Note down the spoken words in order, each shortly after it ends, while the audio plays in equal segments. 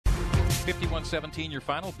51-17 your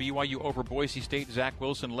final. BYU over Boise State. Zach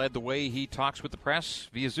Wilson led the way. He talks with the press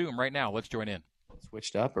via Zoom right now. Let's join in.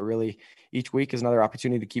 Switched up, but really each week is another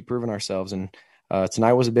opportunity to keep proving ourselves. And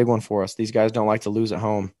tonight was a big one for us. These guys don't like to lose at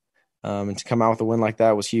home. And to come out with a win like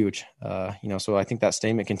that was huge. So I think that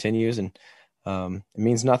statement continues, and it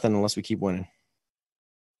means nothing unless we keep winning.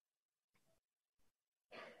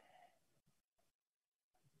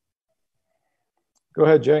 Go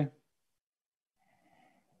ahead, Jay.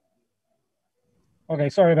 Okay,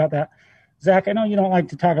 sorry about that. Zach, I know you don't like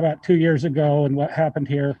to talk about 2 years ago and what happened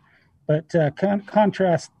here, but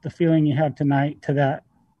contrast the feeling you have tonight to that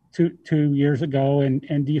two years ago,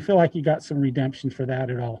 and do you feel like you got some redemption for that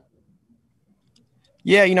at all?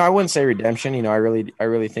 Yeah, I wouldn't say redemption. I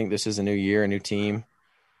really think this is a new year, a new team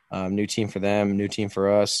for them, new team for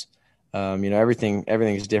us. Everything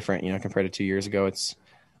is different, compared to 2 years ago. It's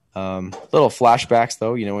little flashbacks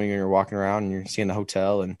though, when you're walking around and you're seeing the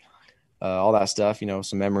hotel and all that stuff,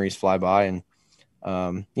 some memories fly by. And,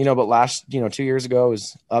 but last, 2 years ago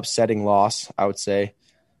was upsetting loss, I would say.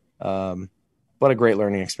 But a great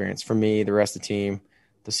learning experience for me, the rest of the team,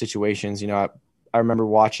 the situations. I remember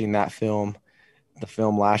watching that film, the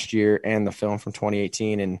film last year and the film from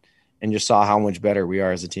 2018, and just saw how much better we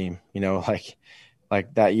are as a team.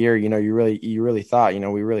 Like that year, you really thought,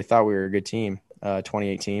 we really thought we were a good team,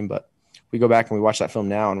 2018, but we go back and we watch that film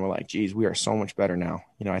now and we're like, geez, we are so much better now.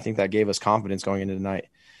 I think that gave us confidence going into tonight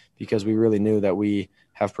because we really knew that we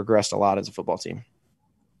have progressed a lot as a football team.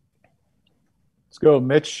 Let's go,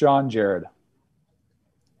 Mitch, Sean, Jared.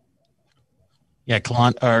 Yeah,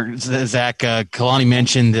 Zach, Kalani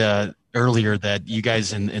mentioned earlier that you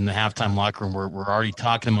guys in the halftime locker room were already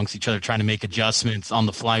talking amongst each other, trying to make adjustments on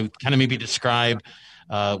the fly. Kind of maybe describe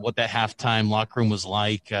what that halftime locker room was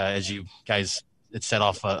like as you guys it set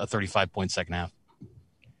off a 35-point second half.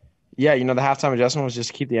 Yeah, the halftime adjustment was just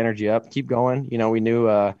to keep the energy up, keep going. We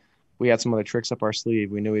knew we had some other tricks up our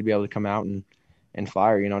sleeve. We knew we'd be able to come out and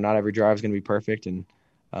fire. Not every drive is going to be perfect. And,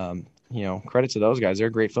 credit to those guys. They're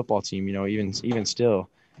a great football team. Even still,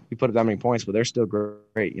 we put up that many points, but they're still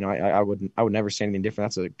great. I would never say anything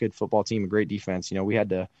different. That's a good football team, a great defense. We had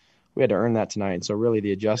to earn that tonight. And so really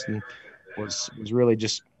the adjustment was really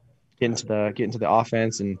just get into the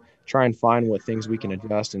offense and try and find what things we can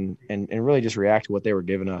adjust and really just react to what they were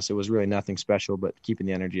giving us. It was really nothing special, but keeping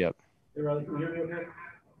the energy up. Hey, Riley, can you hear me okay?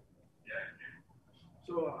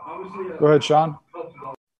 Go ahead, Sean.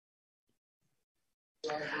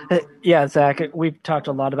 Yeah, Zach, we've talked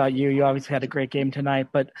a lot about you. You obviously had a great game tonight,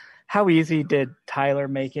 but how easy did Tyler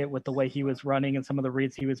make it with the way he was running and some of the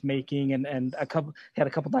reads he was making, and he had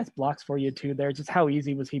a couple nice blocks for you too there. Just how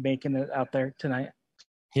easy was he making it out there tonight?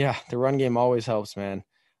 Yeah, the run game always helps, man.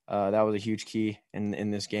 That was a huge key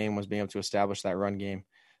in this game, was being able to establish that run game.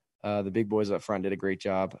 The big boys up front did a great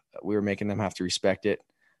job. We were making them have to respect it.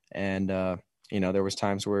 And, there was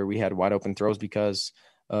times where we had wide open throws because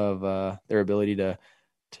of their ability to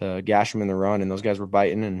gash them in the run. And those guys were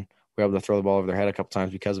biting, and we were able to throw the ball over their head a couple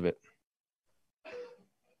times because of it.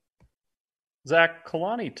 Zach,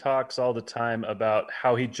 Kalani talks all the time about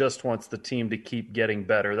how he just wants the team to keep getting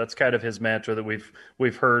better. That's kind of his mantra that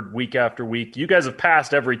we've heard week after week. You guys have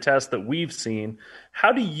passed every test that we've seen.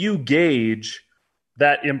 How do you gauge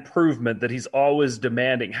that improvement that he's always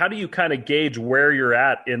demanding? How do you kind of gauge where you're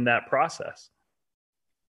at in that process?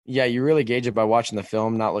 Yeah, you really gauge it by watching the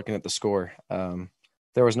film, not looking at the score.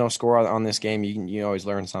 There was no score on this game. You always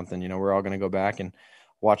learn something. We're all going to go back and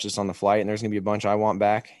watch this on the flight, and there's going to be a bunch I want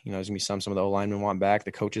back. There's going to be some of the O-linemen want back,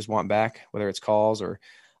 the coaches want back, whether it's calls or,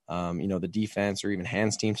 the defense or even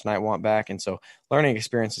hands team tonight want back. And so learning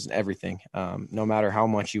experiences and everything. No matter how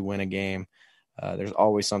much you win a game, there's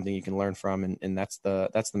always something you can learn from, and that's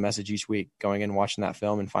the message each week, going in, watching that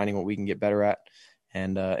film and finding what we can get better at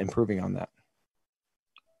and improving on that.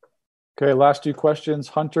 Okay, last two questions.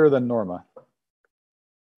 Hunter, then Norma.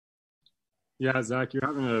 Yeah, Zach, you're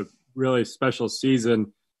having a really special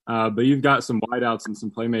season, but you've got some wideouts and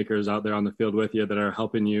some playmakers out there on the field with you that are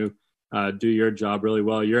helping you do your job really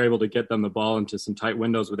well. You're able to get them the ball into some tight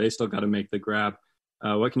windows where they still got to make the grab.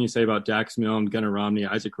 What can you say about Dax Milne, Gunnar Romney,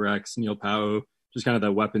 Isaac Rex, Neil Pau'u, just kind of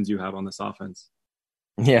the weapons you have on this offense?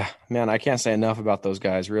 Yeah, man, I can't say enough about those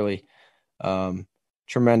guys, really.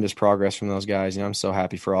 Tremendous progress from those guys. I'm so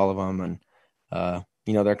happy for all of them. And,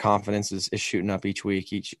 their confidence is shooting up each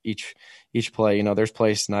week, each play. There's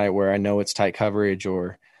plays tonight where I know it's tight coverage,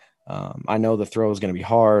 or I know the throw is going to be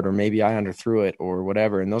hard, or maybe I underthrew it or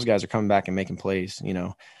whatever. And those guys are coming back and making plays.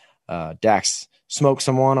 Dax smoked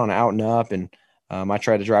someone on an out and up, and I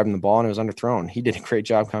tried to drive him the ball and it was underthrown. He did a great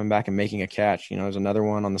job coming back and making a catch. There's another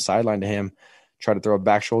one on the sideline to him, tried to throw a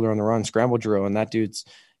back shoulder on the run, scramble drill, and that dude's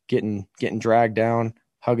getting dragged down,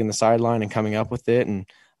 hugging the sideline and coming up with it. And,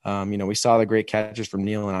 we saw the great catches from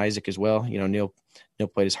Neil and Isaac as well. Neil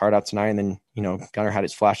played his heart out tonight. And then, Gunnar had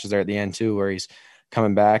his flashes there at the end too, where he's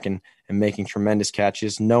coming back and making tremendous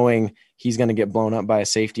catches, knowing he's going to get blown up by a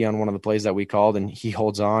safety on one of the plays that we called, and he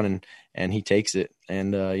holds on and he takes it.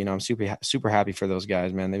 And, I'm super happy for those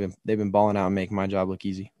guys, man. They've been balling out and making my job look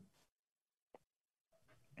easy.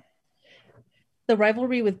 The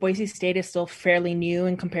rivalry with Boise State is still fairly new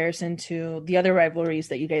in comparison to the other rivalries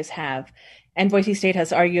that you guys have. And Boise State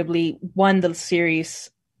has arguably won the series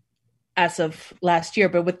as of last year,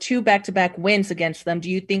 but with 2 back-to-back wins against them, do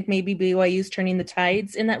you think maybe BYU is turning the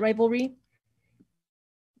tides in that rivalry?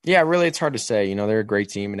 Yeah, really, it's hard to say. They're a great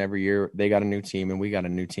team, and every year they got a new team and we got a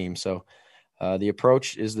new team. So the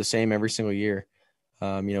approach is the same every single year.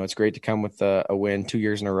 It's great to come with a win 2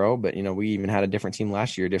 years in a row, but, we even had a different team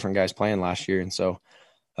last year, different guys playing last year. And so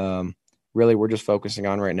really we're just focusing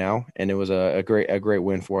on right now. And it was a great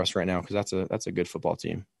win for us right now, because that's a good football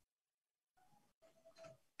team.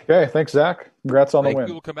 Okay, thanks, Zach. Congrats on the win.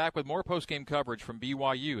 We will come back with more post-game coverage from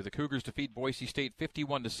BYU. The Cougars defeat Boise State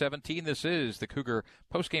 51-17. This is the Cougar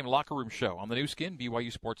post-game locker room show on the new skin,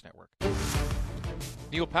 BYU Sports Network.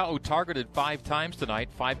 Neil Pau'u targeted 5 times tonight,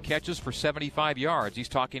 5 catches for 75 yards. He's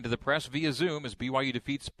talking to the press via Zoom as BYU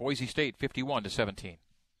defeats Boise State 51-17.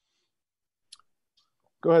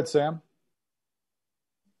 Go ahead, Sam.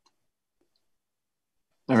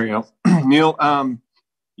 There we go. Neil,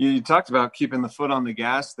 you talked about keeping the foot on the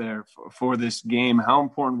gas there for this game. How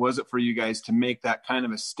important was it for you guys to make that kind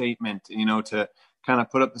of a statement, to kind of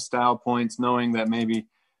put up the style points, knowing that maybe,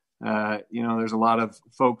 there's a lot of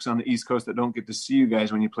folks on the East Coast that don't get to see you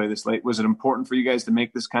guys when you play this late. Was it important for you guys to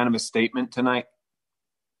make this kind of a statement tonight?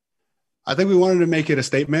 I think we wanted to make it a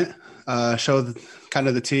statement, show kind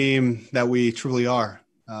of the team that we truly are.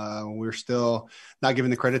 We're still not given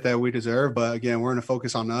the credit that we deserve, but again, we're going to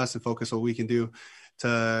focus on us and focus what we can do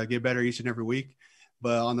to get better each and every week.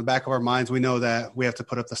 But on the back of our minds, we know that we have to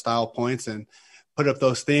put up the style points and put up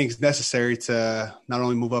those things necessary to not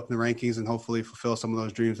only move up in the rankings and hopefully fulfill some of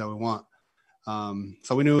those dreams that we want.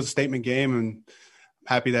 So we knew it was a statement game, and I'm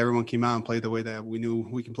happy that everyone came out and played the way that we knew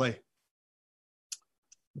we can play.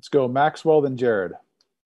 Let's go Maxwell, then Jared.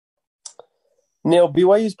 Neil,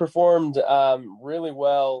 BYU's performed really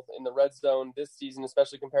well in the red zone this season,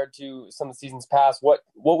 especially compared to some of the seasons past. What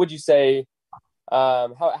would you say,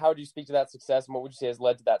 how do you speak to that success, and what would you say has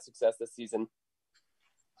led to that success this season?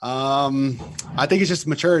 I think it's just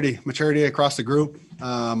maturity across the group.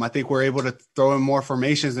 I think we're able to throw in more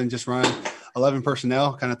formations than just run 11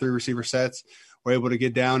 personnel, kind of 3 receiver sets. We're able to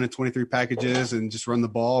get down in 23 packages and just run the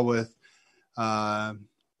ball with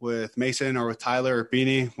Mason or with Tyler or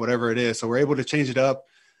Beanie, whatever it is. So we're able to change it up.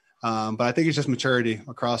 But I think it's just maturity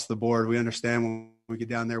across the board. We understand when we get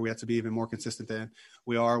down there, we have to be even more consistent than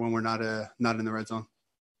we are when we're not in the red zone.